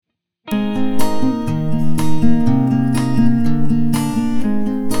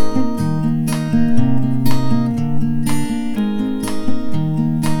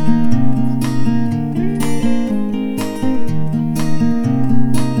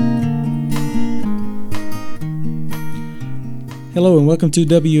Hello and welcome to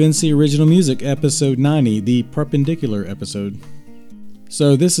WNC Original Music, episode 90, the Perpendicular episode.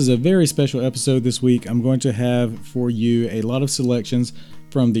 So this is a very special episode this week. I'm going to have for you a lot of selections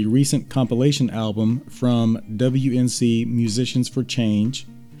from the recent compilation album from WNC Musicians for Change.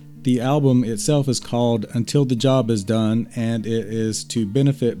 The album itself is called Until the Job is Done, and it is to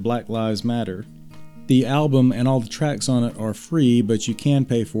benefit Black Lives Matter. The album and all the tracks on it are free, but you can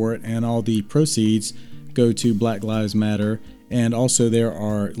pay for it, and all the proceeds go to Black Lives Matter. And also there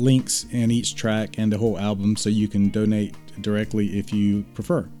are links in each track and the whole album, so you can donate directly if you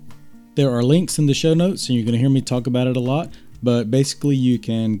prefer. There are links in the show notes, and you're going to hear me talk about it a lot, but basically you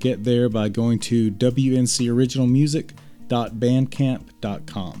can get there by going to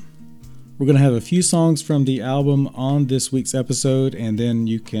wncoriginalmusic.bandcamp.com. We're going to have a few songs from the album on this week's episode, and then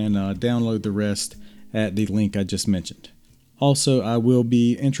you can download the rest at the link I just mentioned. Also, I will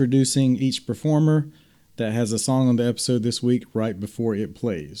be introducing each performer that has a song on the episode this week right before it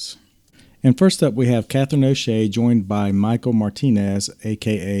plays. And first up, we have Catherine O'Shea, joined by Michael Martinez,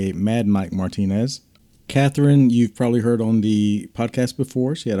 aka Mad Mike Martinez. Catherine, you've probably heard on the podcast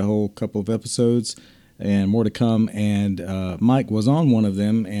before. She had a whole couple of episodes and more to come, and Mike was on one of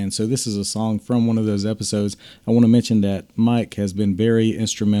them, and so this is a song from one of those episodes. I want to mention that Mike has been very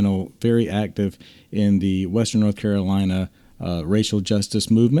instrumental, very active in the Western North Carolina racial justice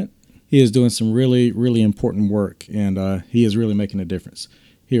movement. He is doing some really, really important work, and he is really making a difference.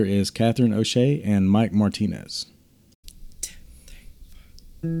 Here is Catherine O'Shea and Mike Martinez. 2, 3,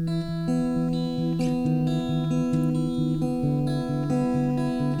 4.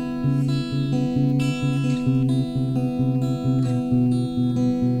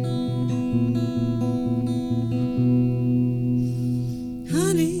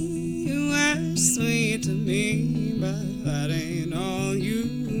 Honey, you were sweet to me, but that ain't all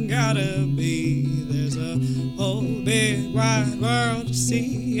you gotta be. There's a whole big wide world to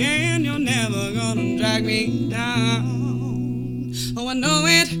see, and you're never gonna drag me down. Oh, I know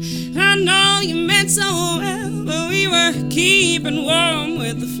it, I know you meant so well, but we were keeping warm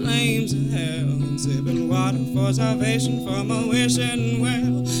with the flames of hell, and sipping water for salvation from a wishing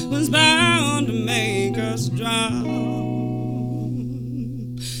well was bound to make us drown.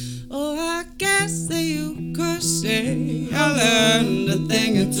 Oh, I guess that you could say I learned a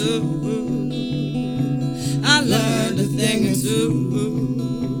thing or two. I learned a thing or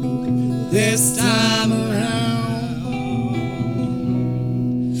two this time around.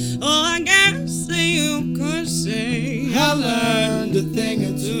 Oh, I guess that you could say I learned a thing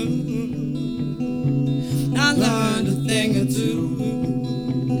or two. I learned a thing or two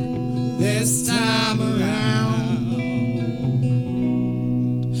this time around.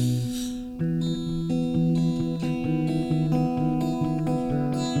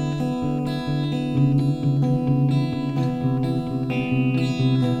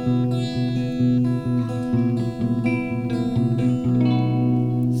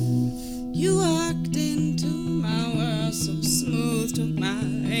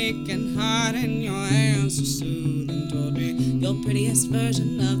 Prettiest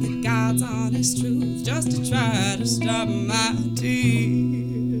version of the God's honest truth, just to try to stop my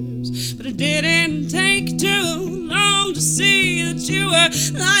tears. But it didn't take too long to see that you were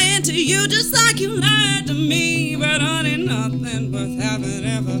lying to you just like you lied to me. But honey, nothing worth having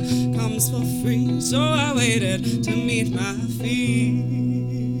ever comes for free, so I waited to meet my fears.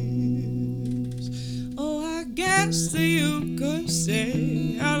 Oh, I guess that you could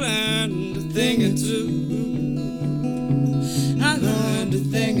say I learned a thing or two. I learned a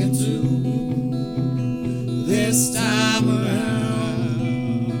thing or two this time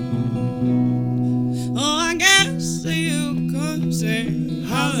around. Oh, I guess that you could say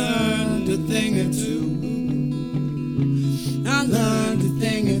I learned a thing or two. I learned a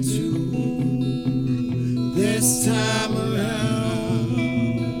thing or two this time around.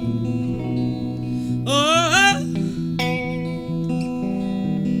 Oh,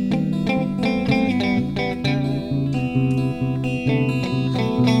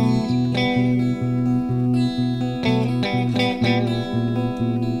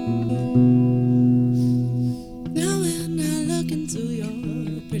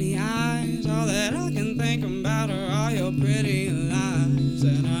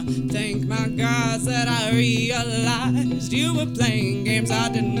 realized you were playing games I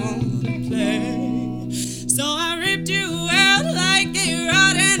didn't want to play. So I ripped you out like a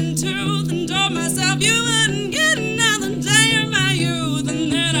rotten tooth and told myself you wouldn't get another day of my youth.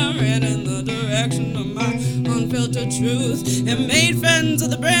 And then I ran in the direction of my unfiltered truth and made friends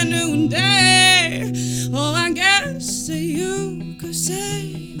with a brand new day. Oh, I guess that you could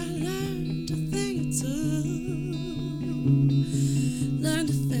say I learned a thing or two.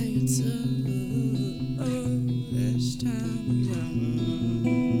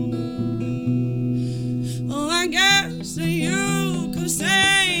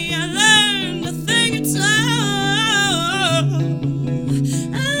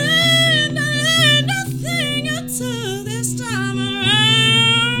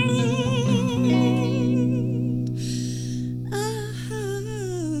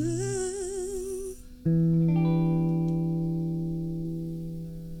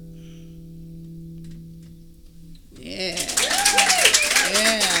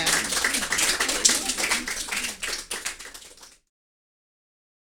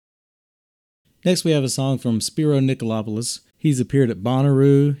 Next, we have a song from Spiro Nicolopoulos. He's appeared at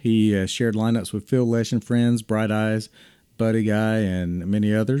Bonnaroo. He shared lineups with Phil Lesh and Friends, Bright Eyes, Buddy Guy, and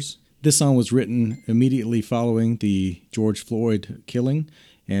many others. This song was written immediately following the George Floyd killing,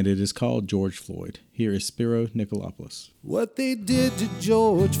 and it is called George Floyd. Here is Spiro Nicolopoulos. What they did to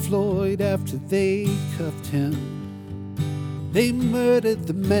George Floyd after they cuffed him. They murdered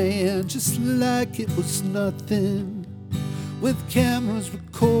the man just like it was nothing. With cameras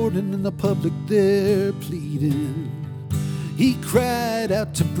recording and the public there pleading. He cried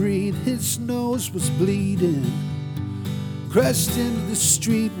out to breathe, his nose was bleeding. Crashed into the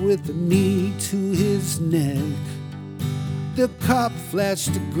street with a knee to his neck. The cop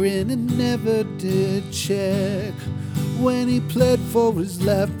flashed a grin and never did check when he pled for his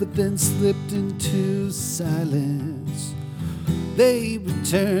life but then slipped into silence. They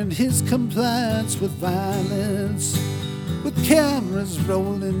returned his compliance with violence. With cameras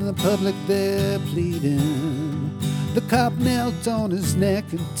rolling, the public there pleading. The cop knelt on his neck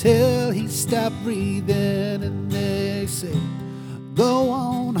until he stopped breathing. And they say, go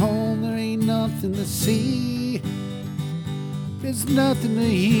on home, there ain't nothing to see. There's nothing to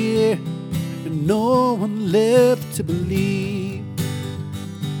hear, and no one left to believe.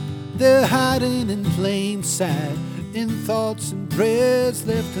 They're hiding in plain sight, in thoughts and prayers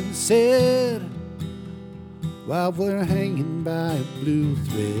left unsaid. While we're hanging by a blue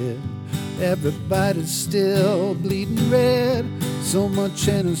thread, everybody's still bleeding red. So much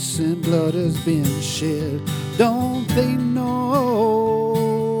innocent blood has been shed. Don't they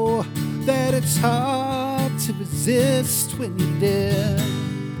know that it's hard to resist when you're dead?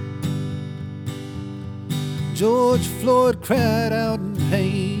 George Floyd cried out in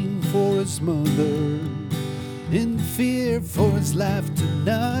pain for his mother, in fear for his life to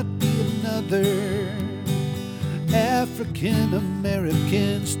not be another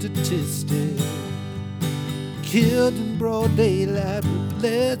African-American statistic killed in broad daylight. But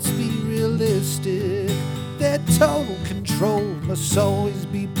let's be realistic, that total control must always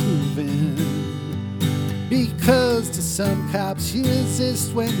be proven, because to some cops you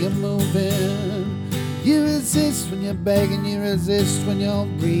resist when you're moving, you resist when you're begging, you resist when you're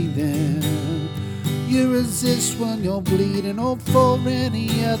breathing, you resist when you're bleeding or for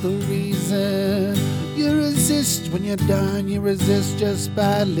any other reason. You resist when you're dying, you resist just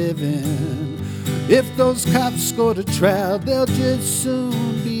by living. If those cops go to trial, they'll just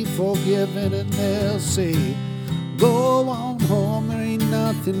soon be forgiven, and they'll say, go on home, there ain't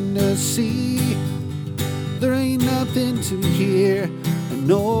nothing to see. There ain't nothing to hear, and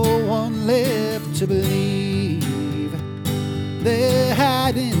no one left to believe. They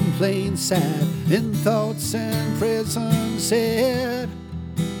hide in plain sight, in thoughts and prayers unsaid.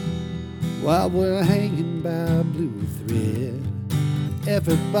 While we're hanging by a blue thread,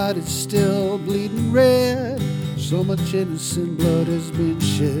 everybody's still bleeding red. So much innocent blood has been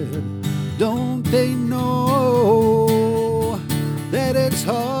shed. Don't they know that it's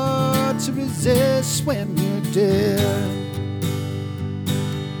hard to resist when you're dead?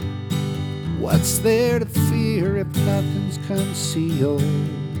 What's there to fear if nothing's concealed?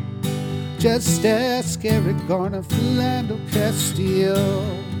 Just ask Eric Garner, Philando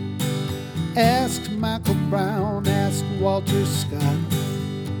Castile. Ask Michael Brown, ask Walter Scott.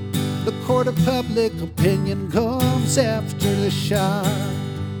 The court of public opinion comes after the shot,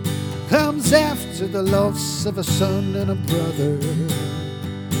 comes after the loss of a son and a brother,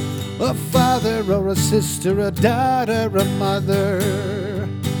 a father or a sister, a daughter, a mother,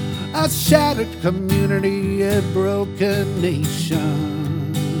 a shattered community, a broken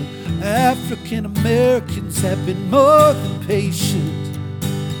nation. African Americans have been more than patient.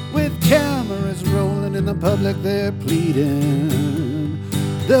 With cameras rolling in the public, they're pleading.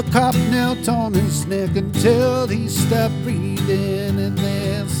 The cop knelt on his neck until he stopped breathing, and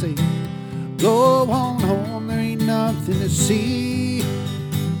they'll say, go on home, there ain't nothing to see.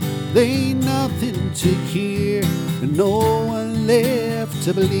 There ain't nothing to hear, and no one left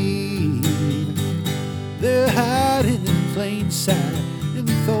to believe. They're hiding in plain sight, in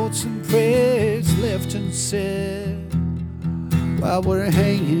thoughts and prayers left unsaid. While we're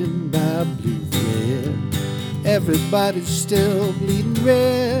hanging by a blue thread, everybody's still bleeding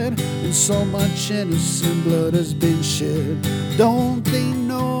red, and so much innocent blood has been shed. Don't they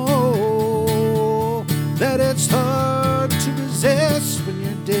know that it's hard to resist when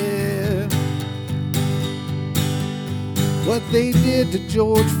you're dead? What they did to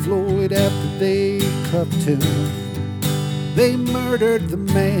George Floyd after they cuffed him, they murdered the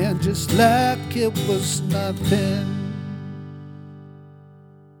man just like it was nothing.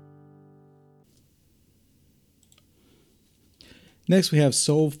 Next, we have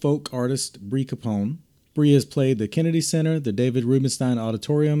soul folk artist Brie Capone. Brie has played the Kennedy Center, the David Rubenstein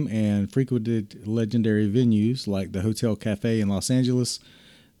Auditorium, and frequented legendary venues like the Hotel Cafe in Los Angeles,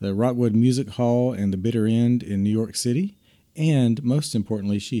 the Rockwood Music Hall, and the Bitter End in New York City. And most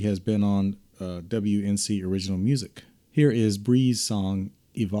importantly, she has been on WNC Original Music. Here is Brie's song,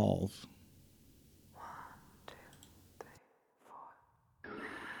 Evolve.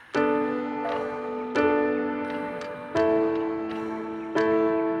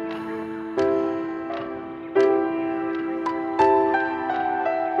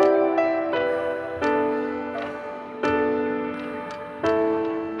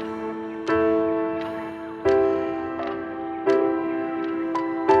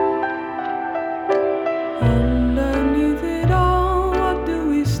 Underneath it all, what do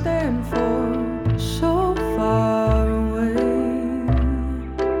we stand for? So far away.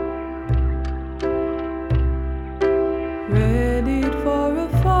 Ready for a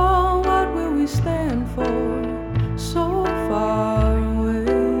fall, what will we stand for? So far away.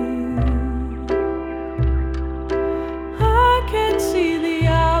 I can see the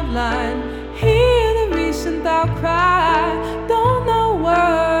outline, hear the recent outcry, don't know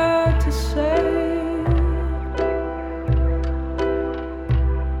what to say.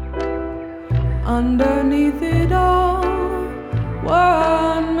 Underneath it all,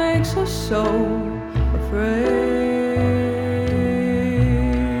 what makes us so afraid?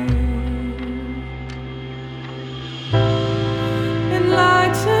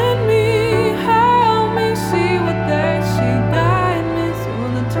 Enlighten me, help me see what they see, guide me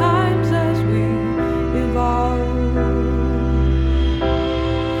through the times as we evolve.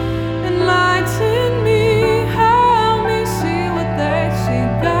 Enlighten me, help me see what they see,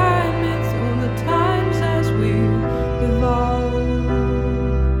 guide me through the times as we evolve.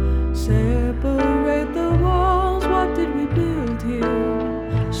 Separate the walls, what did we build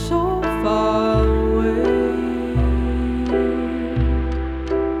here? So far away.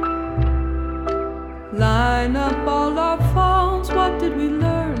 Line up all our faults, what did we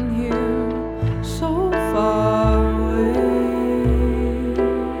learn here? So far away.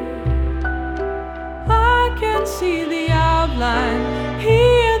 I can see the outline,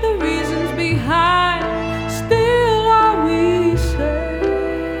 hear the reasons behind, still are we safe.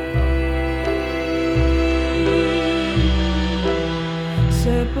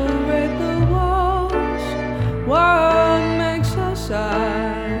 Separate the walls, what makes us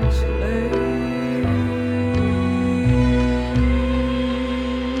isolate?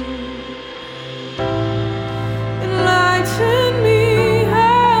 Enlighten me,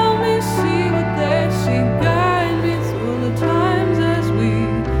 help me see what they see, guide me through the times as we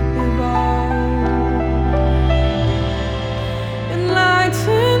evolve.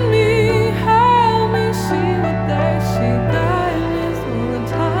 Enlighten me, help me see what they see, guide me through the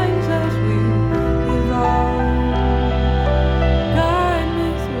times as we evolve. Guide me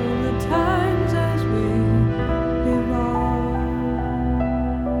through the times as we evolve.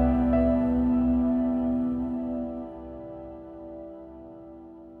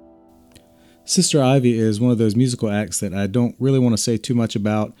 Sister Ivy is one of those musical acts that I don't really want to say too much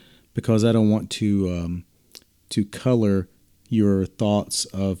about because I don't want to color your thoughts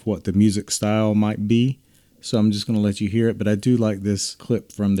of what the music style might be. So I'm just going to let you hear it. But I do like this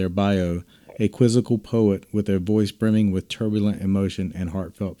clip from their bio, a quizzical poet with a voice brimming with turbulent emotion and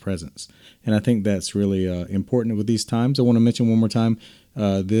heartfelt presence. And I think that's really important with these times. I want to mention one more time,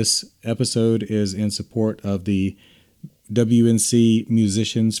 this episode is in support of the WNC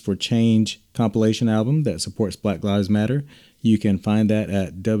Musicians for Change compilation album that supports Black Lives Matter. You can find that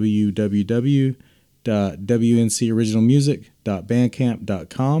at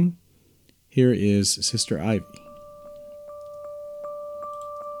www.wncoriginalmusic.bandcamp.com. Here is Sister Ivy.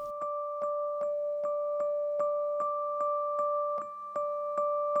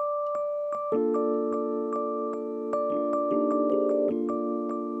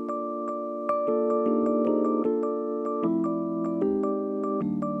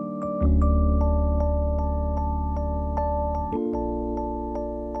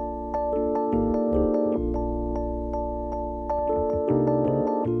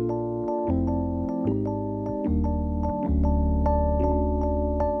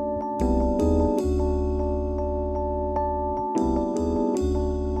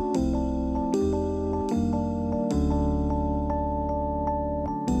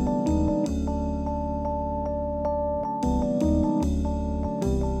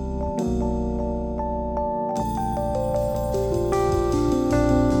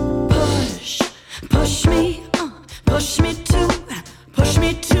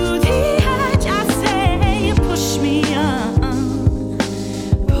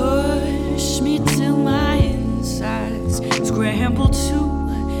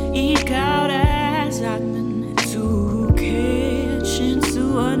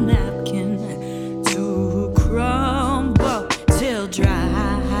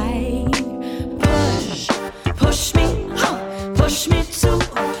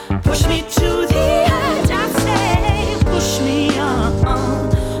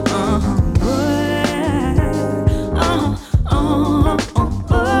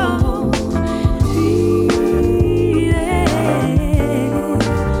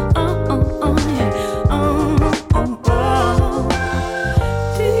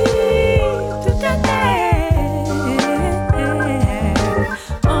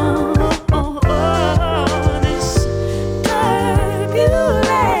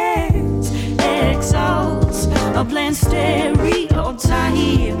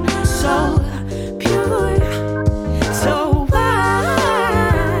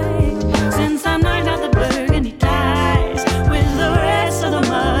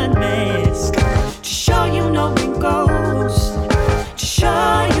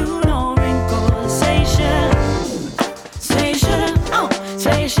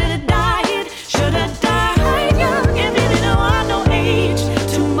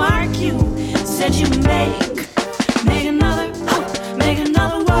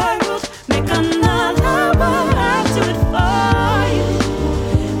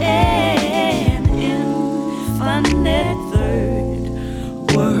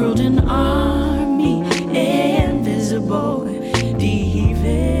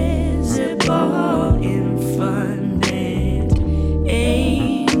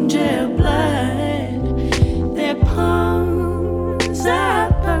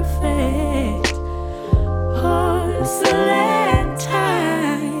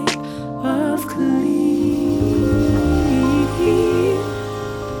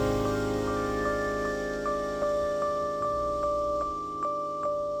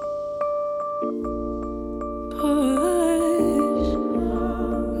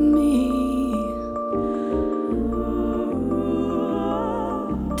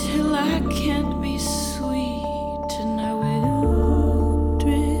 can't be sweet and I will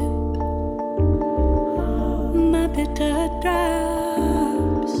drip my bitter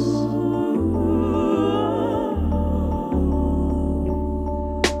drops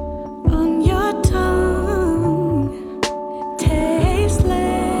on your tongue,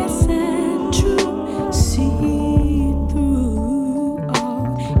 tasteless and true. See through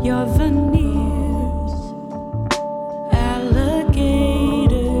all your veneers,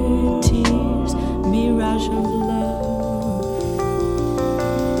 alligator tears, mirage of love.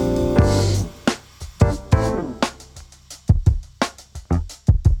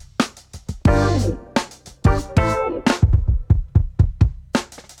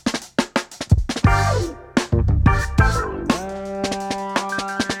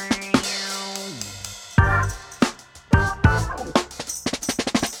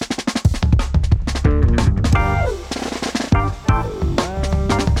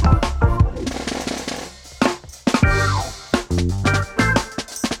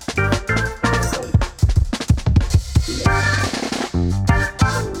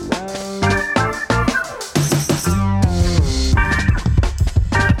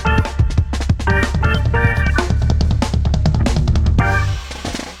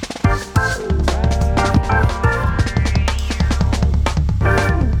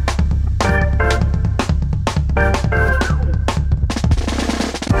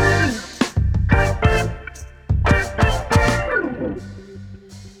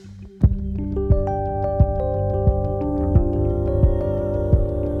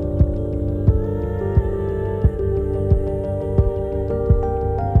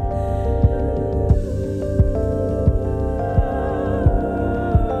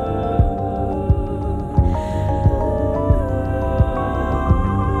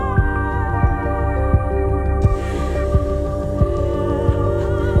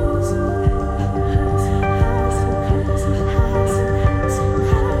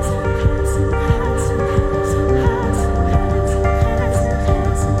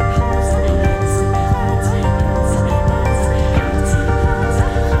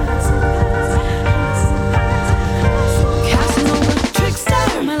 Casanova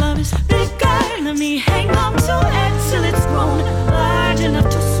trickster, my love is bigger. Let me hang on to it till it's grown large enough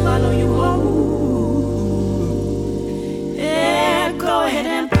to swallow you whole. Yeah, go ahead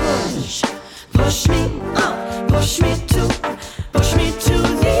and push me up, push me to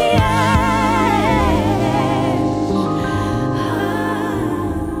the end.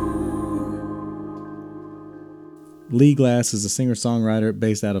 Lee Glass is a singer-songwriter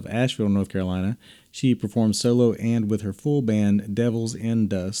based out of Asheville, North Carolina. She performs solo and with her full band, Devils and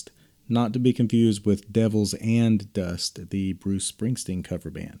Dust, not to be confused with Devils and Dust, the Bruce Springsteen cover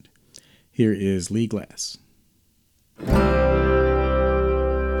band. Here is Lee Glass.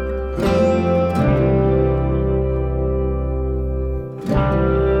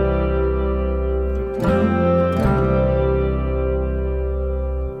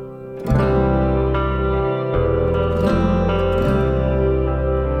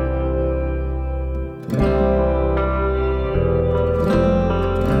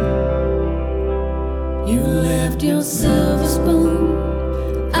 You left your silver spoon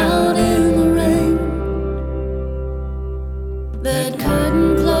out in the rain. That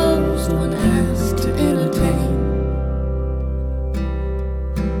curtain closed when asked to entertain.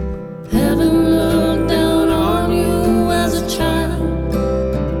 Heaven looked down on you as a child,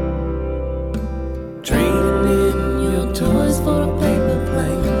 trading in your toys for a paper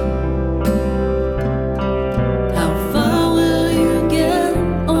plane. How far will you get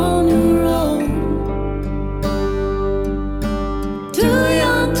on your own? Too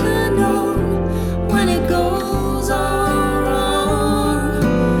young to know when it goes all wrong.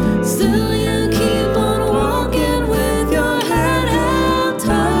 Still you keep on walking with your head held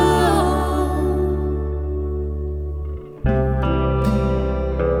tall.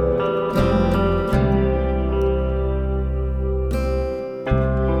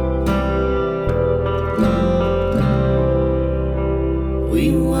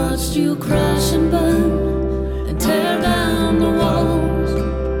 We watched you crash and burn and tear down the walls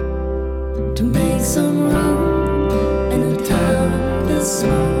to make some room in a town this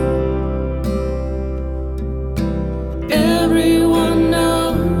small. Everyone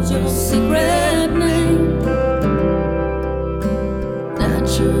knows your secret name.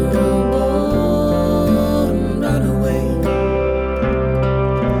 Natural born runaway.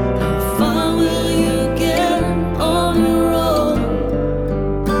 How far will you get on your own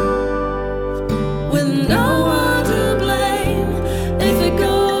with no one to blame if it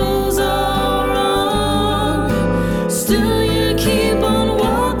goes all wrong?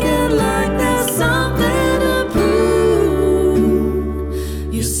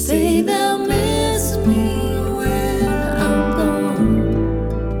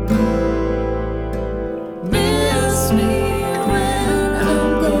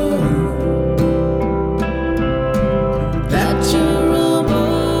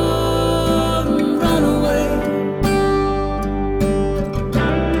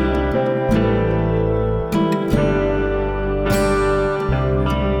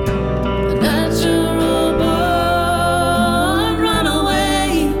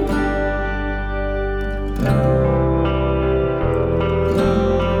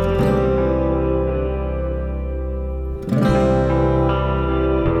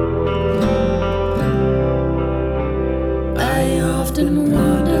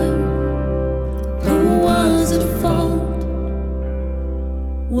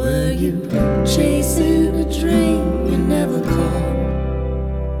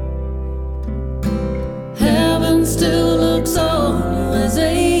 mind still looks on you as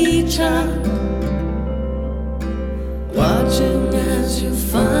a child, watching as you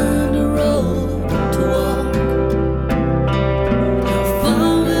find a road to walk. How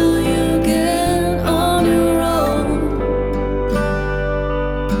far will you get on your own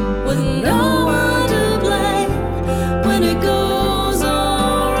with no one to blame when it goes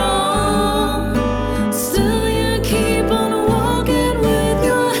all wrong? Still you keep on walking with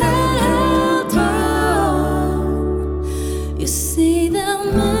your head held tall. You see they'll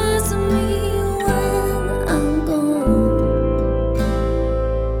miss me when I'm gone.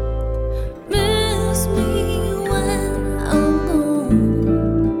 Miss me when I'm gone.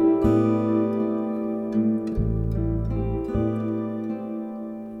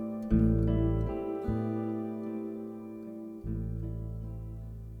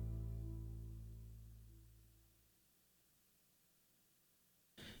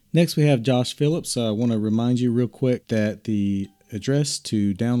 Next, we have Josh Phillips. I want to remind you real quick that the address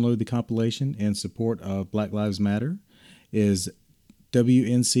to download the compilation in support of Black Lives Matter is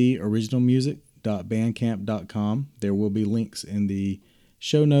wncoriginalmusic.bandcamp.com. There will be links in the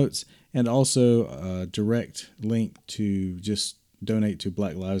show notes and also a direct link to just donate to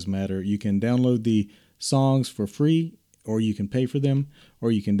Black Lives Matter. You can download the songs for free, or you can pay for them,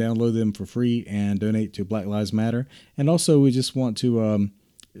 or you can download them for free and donate to Black Lives Matter. And also, we just want to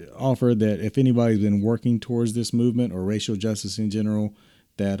offer that if anybody's been working towards this movement or racial justice in general,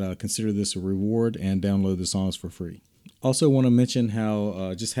 that consider this a reward and download the songs for free. Also want to mention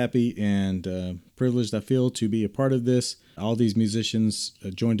how just happy and privileged I feel to be a part of this. All these musicians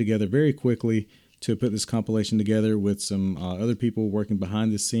joined together very quickly to put this compilation together with some other people working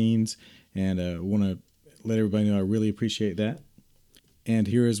behind the scenes, and want to let everybody know I really appreciate that. And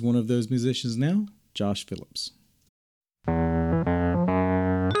here is one of those musicians now, Josh Phillips.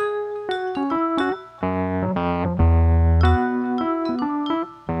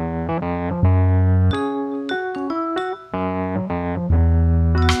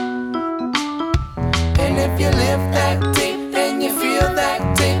 And if you live that deep and you feel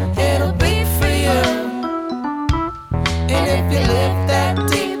that deep, it'll be for you. And if you live that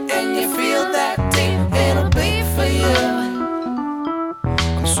deep and you feel that deep, it'll be for you.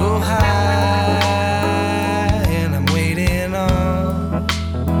 I'm so high and I'm waiting on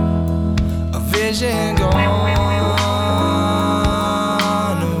a vision gone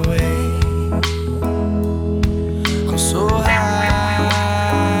away. I'm so high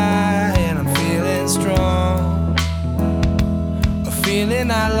and I'm feeling strong, a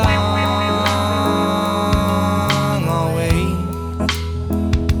feeling I long always.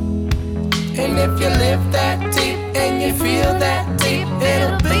 And if you live that deep and you feel that deep,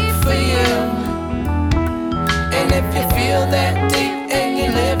 it'll be for you. And if you feel that deep and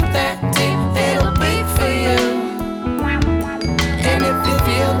you live that deep, it'll be for you. And if you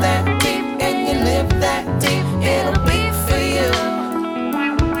feel that deep and you live that deep, it'll be for you.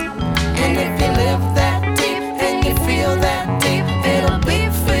 And if you live that deep and you feel that deep, it'll be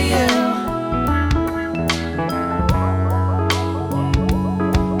for you.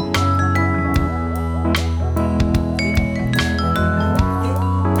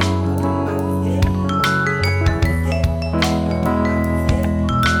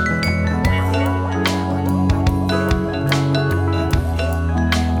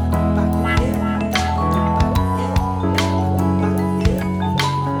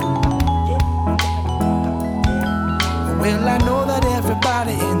 Well, I know that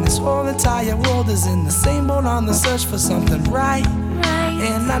everybody in this whole entire world is in the same boat on the search for something right.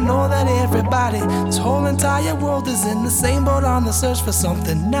 And I know that everybody, this whole entire world is in the same boat on the search for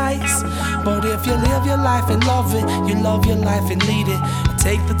something nice. But if you live your life and love it, you love your life and lead it, and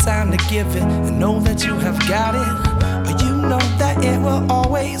take the time to give it, and know that you have got it, or you know that it will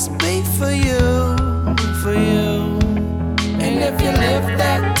always be for you, for you. And if you live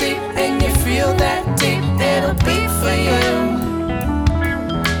that deep and you feel that deep, it'll be for you.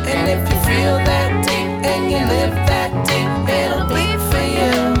 And if you feel that deep and you live that deep, it'll be for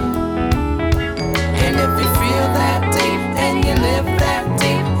you. And if you feel that deep and you live that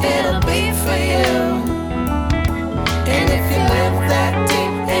deep, it'll be for you. And if you live that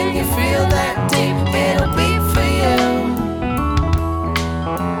deep and you feel that deep, it'll be for you.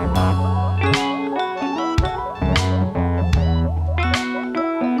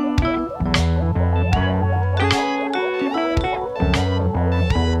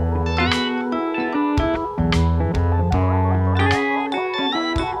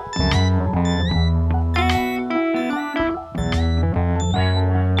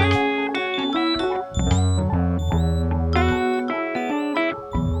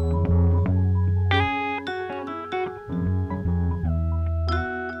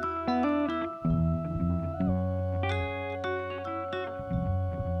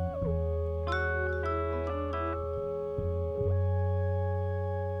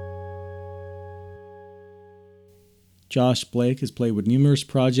 Josh Blake has played with numerous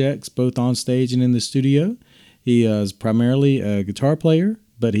projects, both on stage and in the studio. He is primarily a guitar player,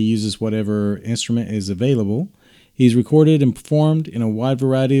 but he uses whatever instrument is available. He's recorded and performed in a wide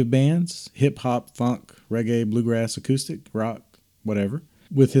variety of bands: hip-hop, funk, reggae, bluegrass, acoustic, rock, whatever.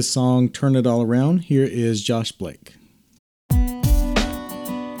 With his song Turn It All Around, here is Josh Blake.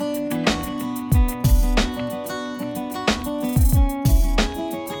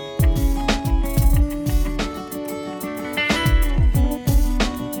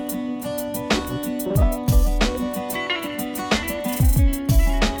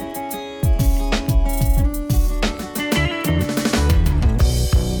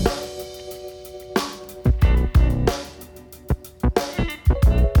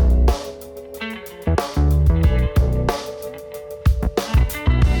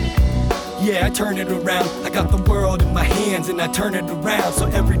 Yeah, I turn it around. I got the world in my hands and I turn it around. So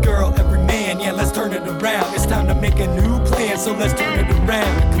every girl, every man, yeah, let's turn it around. It's time to make a new plan, so let's turn it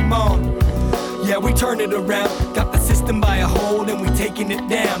around. Come on. Yeah, we turn it around. Got the system by a hold and we taking it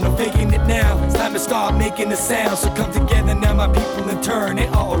down. No faking it now. It's time to start making the sound. So come together now, my people, and turn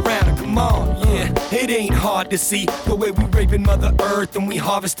it all around. And come on, yeah. It ain't hard to see the way we raping Mother Earth and we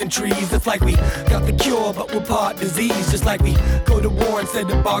harvesting trees. It's like we got the cure, but we're part disease. Just like we go to war instead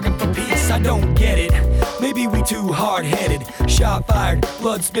of bargain for peace. I don't get it. Maybe we too hard-headed. Shot fired,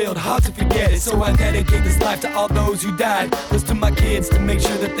 blood spilled, hard to forget it. So I dedicate this life to all those who died. Plus to my kids to make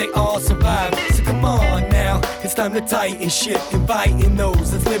sure that they all survive. So come on now, it's time to tighten shit. Inviting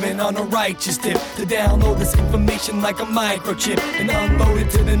those that's living on a righteous tip to download this information like a microchip and unload it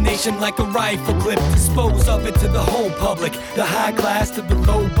to the nation like a rifle clip. Dispose of it to the whole public, the high class to the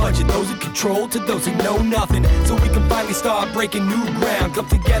low budget, those in control to those who know nothing. So we can finally start breaking new ground. Come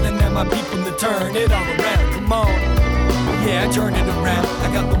together now, my people, to turn it all around. Come on. Yeah, I turn it around.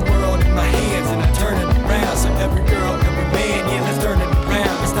 I got the world in my hands and I turn it around. So every girl, every man, yeah, let's turn it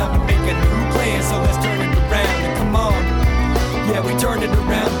around. It's time to make a new plan, so let's turn it around. And come on. Yeah, we turn it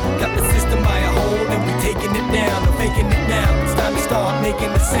around. Got the system by a hold and we taking it down. No faking it now. It's time to start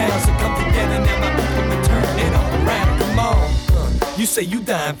making the sound. So come together now, my people, to turn it all around. Come on. You say you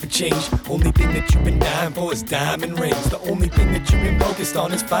dying for change. Only thing that you've been dying for is diamond rings. The only thing that you've been focused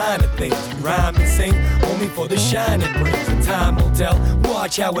on is finer things. You rhyme and sing only for the shine it brings. And time will tell.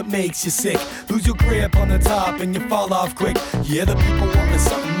 Watch how it makes you sick. Lose your grip on the top and you fall off quick. Yeah, the people wanting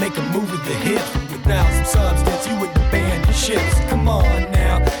something, make a move with the hips. Without some substance, you wouldn't band your ships. Come on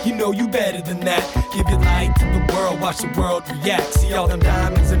now, you know you better than that. Give your light to the world, watch the world react. See all them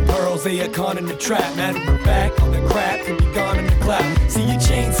diamonds and pearls, they are caught in the trap. Matter of fact, all the crap can be gone in the cloud. See your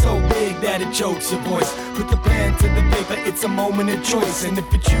chain so big that it chokes your voice. Put the pen to the paper, it's a moment of choice. And if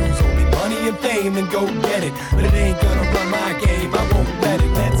you choose only money and fame, then go get it. But it ain't gonna run my game, I won't let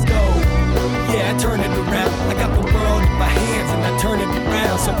it. Let's go. Yeah, I turn it around. I got the world in my hands and I turn it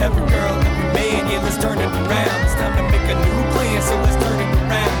around. So every girl, every man, yeah, let's turn it around. It's time to make a new plan, so let's turn it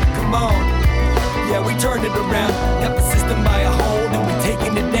around. Come on. Yeah, we turn it around. Got the system by a hold and we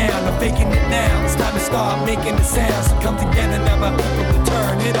taking it down. No faking it now. It's time to start making the sound. So come together now, my people, to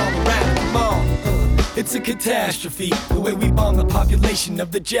turn it all around. Come on. It's a catastrophe, the way we bomb the population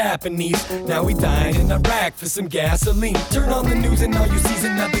of the Japanese. Now we dying in Iraq for some gasoline. Turn on the news and all you see's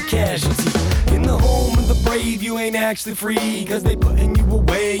another casualty. In the home of the brave, you ain't actually free, cause they putting you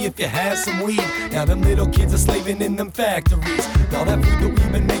away if you have some weed. Now them little kids are slaving in them factories. All that food that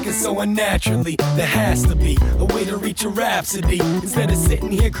we've been making so unnaturally. There has to be a way to reach a rhapsody, instead of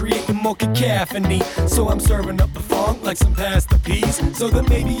sitting here creating more cacophony. So I'm serving up the funk like some pasta peas, so that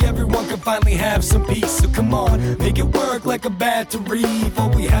maybe everyone can finally have some peace. So come on, make it work like a battery, before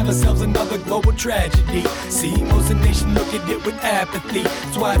we have ourselves another global tragedy. See, most of the nation look at it with apathy.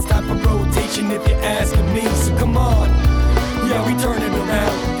 That's why it's time for rotation if you're asking me. So come on, yeah, we turn it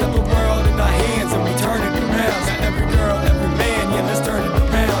around. Got the world in our hands and we turn it around. Now every girl, every man, yeah, let's turn it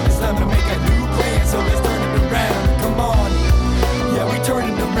around. It's time to make a new plan, so let's turn it around. Come on, yeah, we turn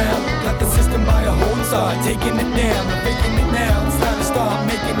it around. Got the system by a hold, start taking it down. We're making it now, it's time to start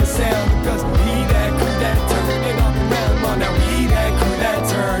making the sound. Because we that crew that turn it all around. Come on now, we that crew that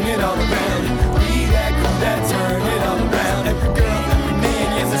turn it all around. We that crew that turn it all around. Every girl, every man,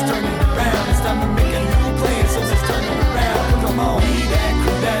 yes, let's turn it around. It's time to make a new plan, so let's turn it around. Come on, we that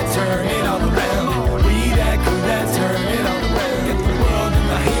crew that turn it all around. We that crew that turn it all around. Get the world in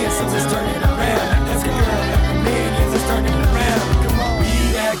our hands, so let's turn it around. Every girl, every man, yes, let's turn it around. Come on, we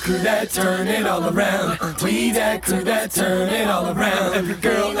that crew that turn it all around. We that crew that turn it all around. Every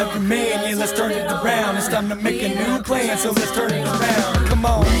girl, every man, yeah, let's turn it around. It's time to make a new plan, so let's turn it around. Come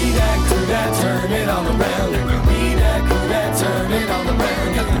on, we that crew that turn it all around. We that crew that turn it all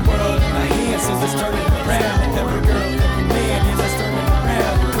around. Got the world in our hands, so let's turn it around. Every girl,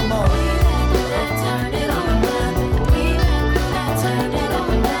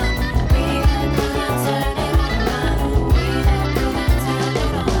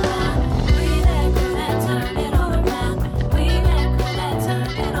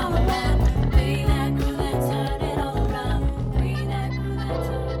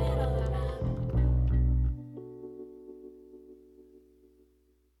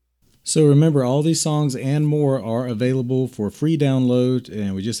 So remember, all these songs and more are available for free download,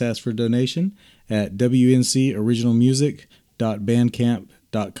 and we just ask for a donation at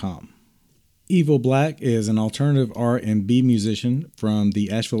wncoriginalmusic.bandcamp.com. Evil Black is an alternative R&B musician from the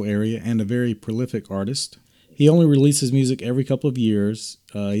Asheville area and a very prolific artist. He only releases music every couple of years.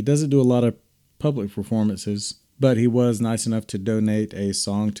 He doesn't do a lot of public performances, but he was nice enough to donate a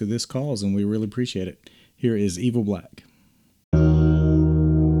song to this cause, and we really appreciate it. Here is Evil Black.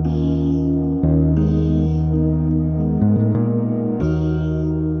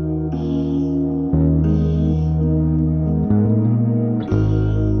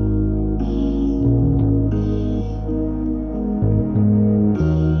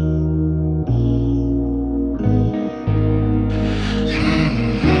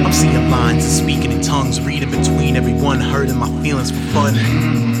 I'm seeing lines and speaking in tongues, reading between everyone, hurting my feelings for fun.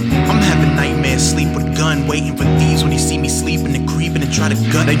 I'm having nightmares, sleep with a gun, waiting for thieves when they see me sleeping and creeping and try to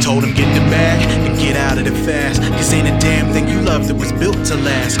gut. They told him get the bag and get out of it fast, cause ain't a damn thing you love that was built to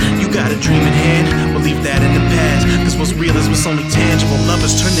last. You got a dream in hand, well leave that in the past, cause what's real is what's only tangible.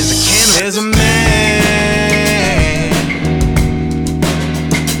 Lovers turned into cannibals. There's a man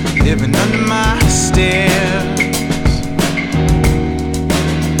living under my stairs.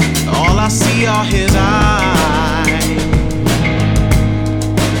 All I see are his eyes.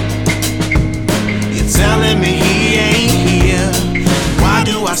 You're telling me he ain't here. Why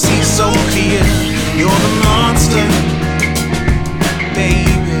do I see so clear? You're the monster,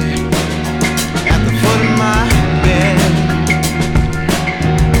 baby, at the foot of my bed.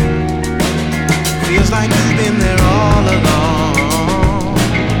 Feels like you've been there all along.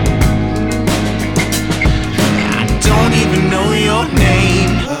 I don't even know your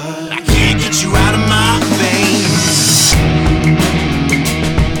name. Get you out of my veins.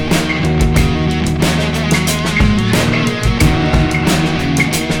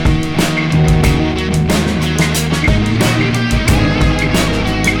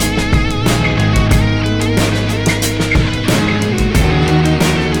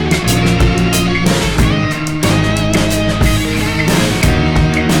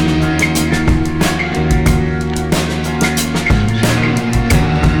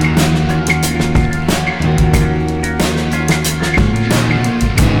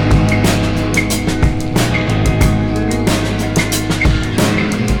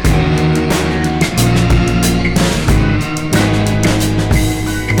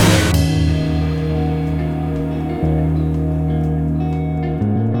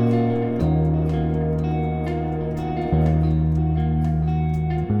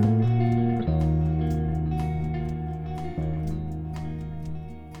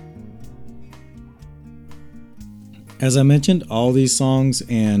 As I mentioned, all these songs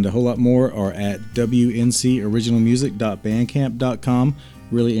and a whole lot more are at wncoriginalmusic.bandcamp.com.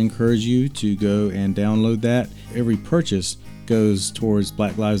 Really encourage you to go and download that. Every purchase goes towards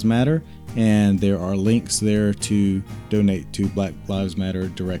Black Lives Matter, and there are links there to donate to Black Lives Matter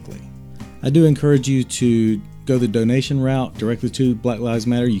directly. I do encourage you to go the donation route directly to Black Lives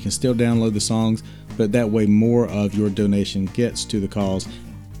Matter. You can still download the songs, but that way more of your donation gets to the cause.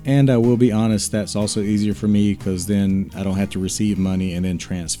 And I will be honest, that's also easier for me because then I don't have to receive money and then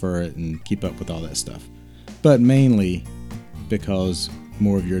transfer it and keep up with all that stuff. But mainly because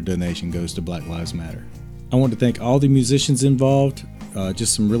more of your donation goes to Black Lives Matter. I want to thank all the musicians involved,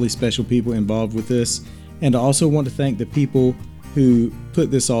 just some really special people involved with this. And I also want to thank the people who put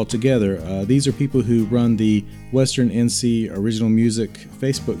this all together. These are people who run the Western NC Original Music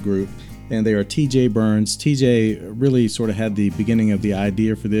Facebook group, and they are TJ Burns. TJ really sort of had the beginning of the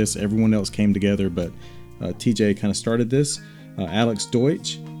idea for this. Everyone else came together, but TJ kind of started this. Alex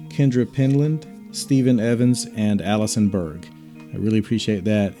Deutsch, Kendra Penland, Stephen Evans, and Allison Berg. I really appreciate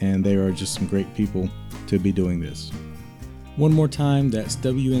that, and they are just some great people to be doing this. One more time, that's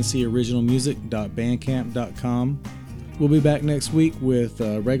wncoriginalmusic.bandcamp.com. We'll be back next week with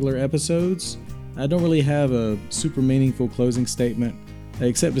regular episodes. I don't really have a super meaningful closing statement,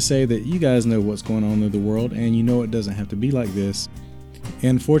 except to say that you guys know what's going on in the world, and you know it doesn't have to be like this.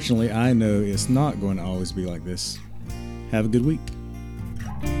 And fortunately, I know it's not going to always be like this. Have a good week.